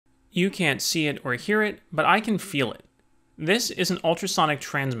You can't see it or hear it, but I can feel it. This is an ultrasonic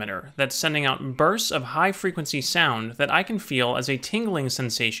transmitter that's sending out bursts of high-frequency sound that I can feel as a tingling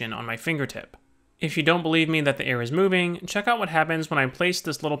sensation on my fingertip. If you don't believe me that the air is moving, check out what happens when I place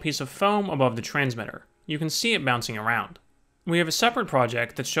this little piece of foam above the transmitter. You can see it bouncing around. We have a separate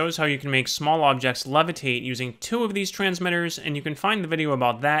project that shows how you can make small objects levitate using 2 of these transmitters, and you can find the video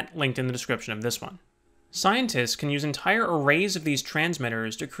about that linked in the description of this one. Scientists can use entire arrays of these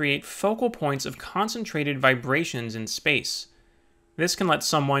transmitters to create focal points of concentrated vibrations in space. This can let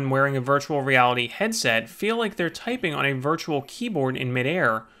someone wearing a virtual reality headset feel like they're typing on a virtual keyboard in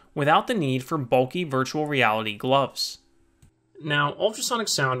midair without the need for bulky virtual reality gloves. Now, ultrasonic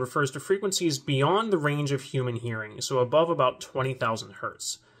sound refers to frequencies beyond the range of human hearing, so above about 20,000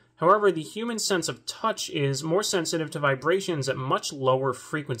 Hz. However, the human sense of touch is more sensitive to vibrations at much lower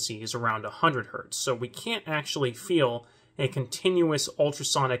frequencies, around 100 Hz, so we can't actually feel a continuous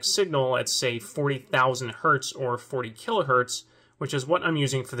ultrasonic signal at, say, 40,000 Hz or 40 kHz, which is what I'm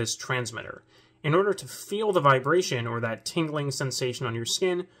using for this transmitter. In order to feel the vibration, or that tingling sensation on your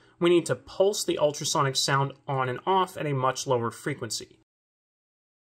skin, we need to pulse the ultrasonic sound on and off at a much lower frequency.